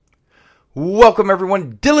Welcome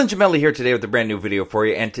everyone, Dylan Gemelli here today with a brand new video for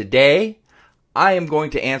you, and today I am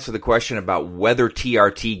going to answer the question about whether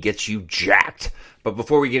TRT gets you jacked. But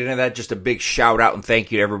before we get into that, just a big shout out and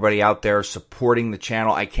thank you to everybody out there supporting the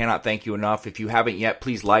channel. I cannot thank you enough. If you haven't yet,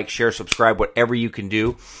 please like, share, subscribe, whatever you can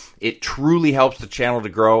do. It truly helps the channel to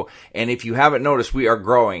grow, and if you haven't noticed, we are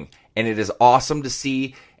growing, and it is awesome to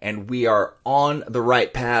see. And we are on the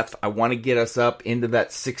right path. I want to get us up into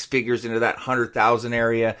that six figures, into that 100,000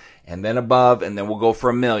 area, and then above, and then we'll go for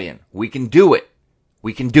 1 million. We can do it.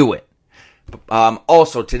 We can do it.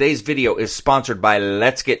 Also, today's video is sponsored by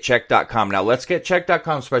Let'sGetChecked.com. Now,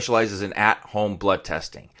 Let'sGetChecked.com specializes in at-home blood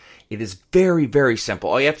testing. It is very, very simple.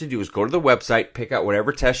 All you have to do is go to the website, pick out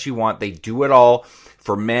whatever test you want. They do it all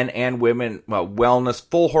for men and women, wellness,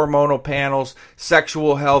 full hormonal panels,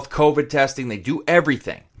 sexual health, COVID testing. They do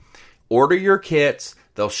everything. Order your kits.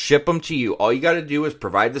 They'll ship them to you. All you got to do is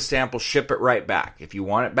provide the sample, ship it right back. If you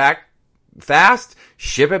want it back fast,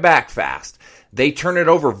 ship it back fast. They turn it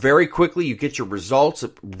over very quickly. You get your results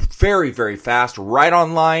very, very fast, right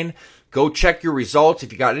online. Go check your results.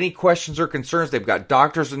 If you got any questions or concerns, they've got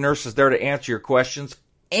doctors and nurses there to answer your questions.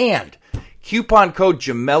 And coupon code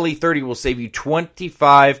Gemelli30 will save you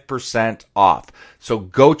 25% off. So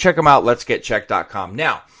go check them out, letsgetchecked.com.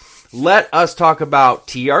 Now, let us talk about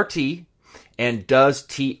TRT, and does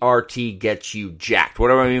TRT get you jacked? What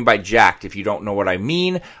do I mean by jacked? If you don't know what I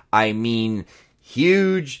mean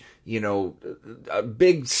huge, a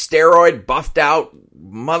big steroid buffed out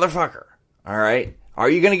motherfucker. All right? Are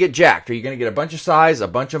you going to get jacked? Are you going to get a bunch of size, a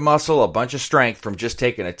bunch of muscle, a bunch of strength from just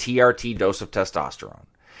taking a TRT dose of testosterone?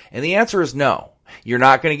 And the answer is no. You're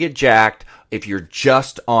not going to get jacked if you're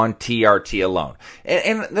just on TRT alone.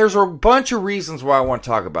 And there's a bunch of reasons why I want to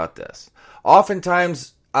talk about this.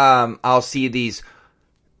 Oftentimes, I'll see these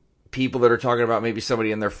people that are talking about maybe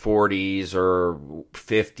somebody in their 40s or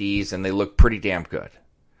 50s, and they look pretty damn good.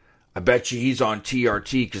 I bet you he's on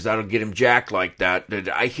TRT because that'll get him jacked like that.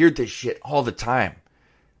 I hear this shit all the time.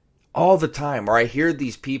 All the time. Or I hear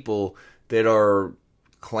these people that are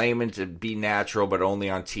claiming to be natural but only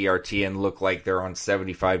on TRT and look like they're on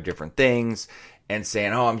 75 different things and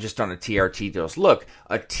saying, oh, I'm just on a TRT dose. Look,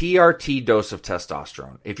 a TRT dose of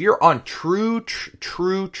testosterone. If you're on true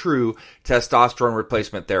testosterone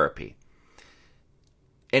replacement therapy,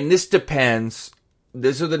 and this depends,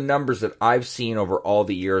 these are the numbers that I've seen over all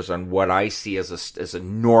the years on what I see as a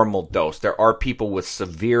normal dose. There are people with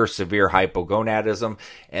severe hypogonadism,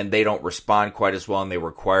 and they don't respond quite as well, and they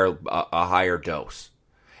require a higher dose.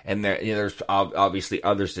 And there's obviously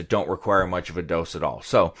others that don't require much of a dose at all.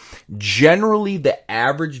 So generally, the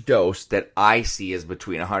average dose that I see is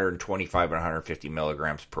between 125 and 150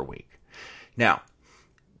 milligrams per week. Now,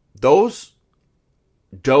 those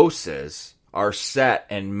doses are set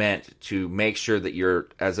and meant to make sure that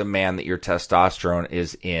as a man, that your testosterone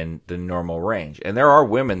is in the normal range. And there are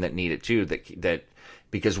women that need it too, that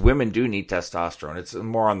because women do need testosterone. It's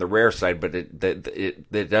more on the rare side, but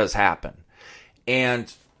it does happen.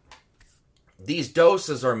 And these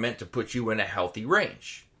doses are meant to put you in a healthy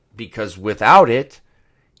range, because without it,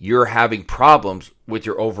 you're having problems with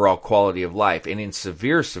your overall quality of life. And in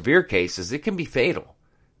severe cases, it can be fatal.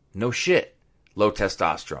 No shit. Low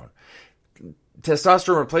testosterone.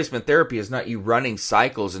 Testosterone replacement therapy is not you running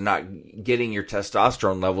cycles and not getting your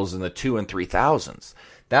testosterone levels in the 2,000s and 3,000s.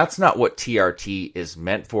 That's not what TRT is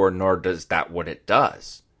meant for, nor does that what it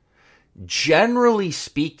does. Generally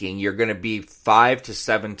speaking, you're going to be 5 to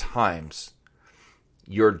 7 times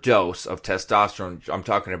your dose of testosterone. I'm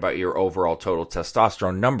talking about your overall total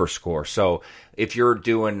testosterone number score. So if you're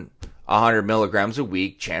doing 100 milligrams a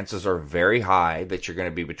week, chances are very high that you're going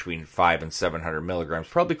to be between 500 and 700 milligrams,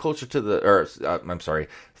 probably closer to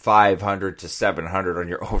 500 to 700 on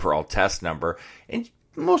your overall test number. And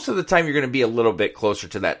most of the time, you're going to be a little bit closer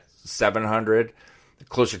to that 700,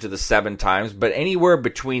 closer to the 7 times, but anywhere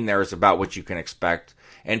between there is about what you can expect.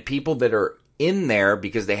 And people that are in there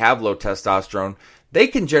because they have low testosterone, they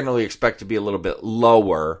can generally expect to be a little bit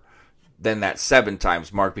lower than that 7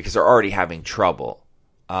 times mark because they're already having trouble.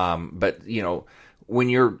 But, when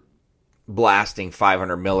you're blasting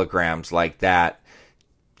 500 milligrams like that,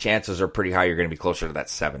 chances are pretty high you're going to be closer to that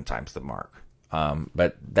 7 times the mark.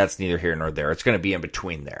 But that's neither here nor there. It's going to be in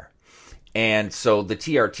between there. And so the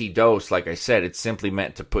TRT dose, like I said, it's simply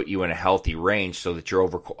meant to put you in a healthy range so that your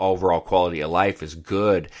overall quality of life is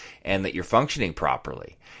good and that you're functioning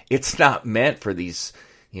properly. It's not meant for these,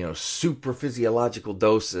 super physiological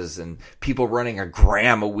doses and people running 1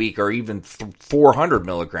 gram a week or even 400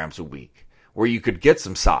 milligrams a week where you could get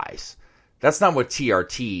some size. That's not what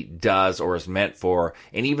TRT does or is meant for.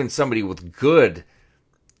 And even somebody with good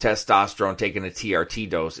testosterone taking a TRT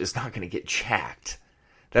dose is not going to get jacked.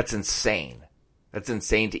 That's insane. That's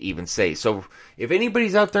insane to even say. So if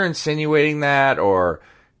anybody's out there insinuating that or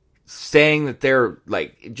saying that they're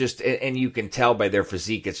like just, and you can tell by their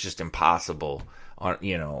physique, it's just impossible on,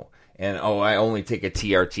 you know, and I only take a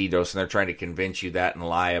TRT dose, and they're trying to convince you that and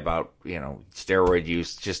lie about, you know, steroid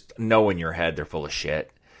use, just know in your head they're full of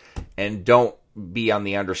shit. And don't be on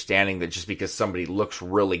the understanding that just because somebody looks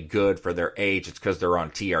really good for their age, it's because they're on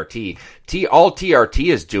TRT. All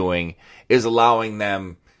TRT is doing is allowing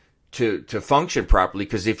them to function properly,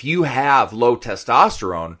 because if you have low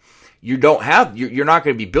testosterone, you're not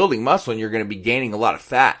going to be building muscle, and you're going to be gaining a lot of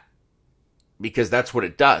fat, because that's what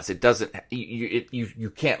it does. It doesn't,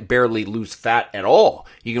 you can't barely lose fat at all.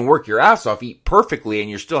 You can work your ass off, eat perfectly, and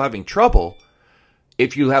you're still having trouble.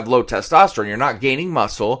 If you have low testosterone, you're not gaining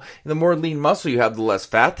muscle. And the more lean muscle you have, the less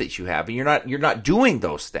fat that you have, and you're not doing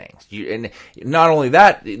those things. And not only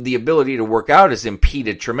that, the ability to work out is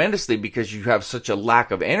impeded tremendously because you have such a lack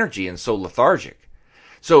of energy and so lethargic.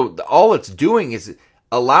 So all it's doing is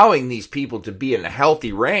allowing these people to be in a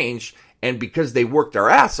healthy range, and because they work their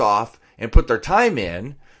ass off and put their time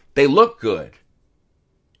in, they look good.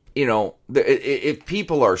 You know, if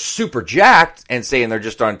people are super jacked and saying they're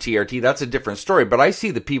just on TRT, that's a different story. But I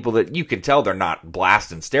see the people that you can tell they're not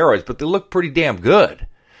blasting steroids, but they look pretty damn good.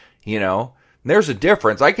 You know, there's a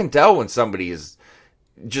difference. I can tell when somebody is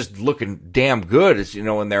just looking damn good, as you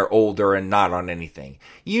know, when they're older and not on anything.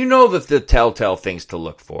 You know that the telltale things to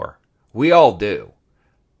look for. We all do.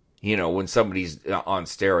 You know, when somebody's on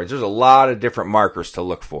steroids, there's a lot of different markers to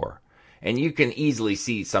look for. And you can easily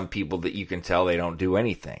see some people that you can tell they don't do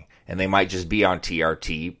anything. And they might just be on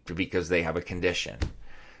TRT because they have a condition.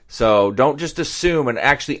 So don't just assume, and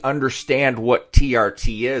actually understand what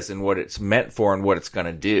TRT is and what it's meant for and what it's going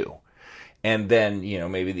to do. And then, you know,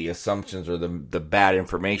 maybe the assumptions or the bad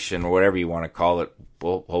information or whatever you want to call it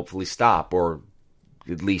will hopefully stop, or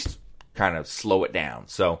at least kind of slow it down.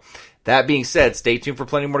 So that being said, stay tuned for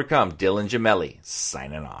plenty more to come. Dylan Gemelli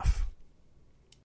signing off.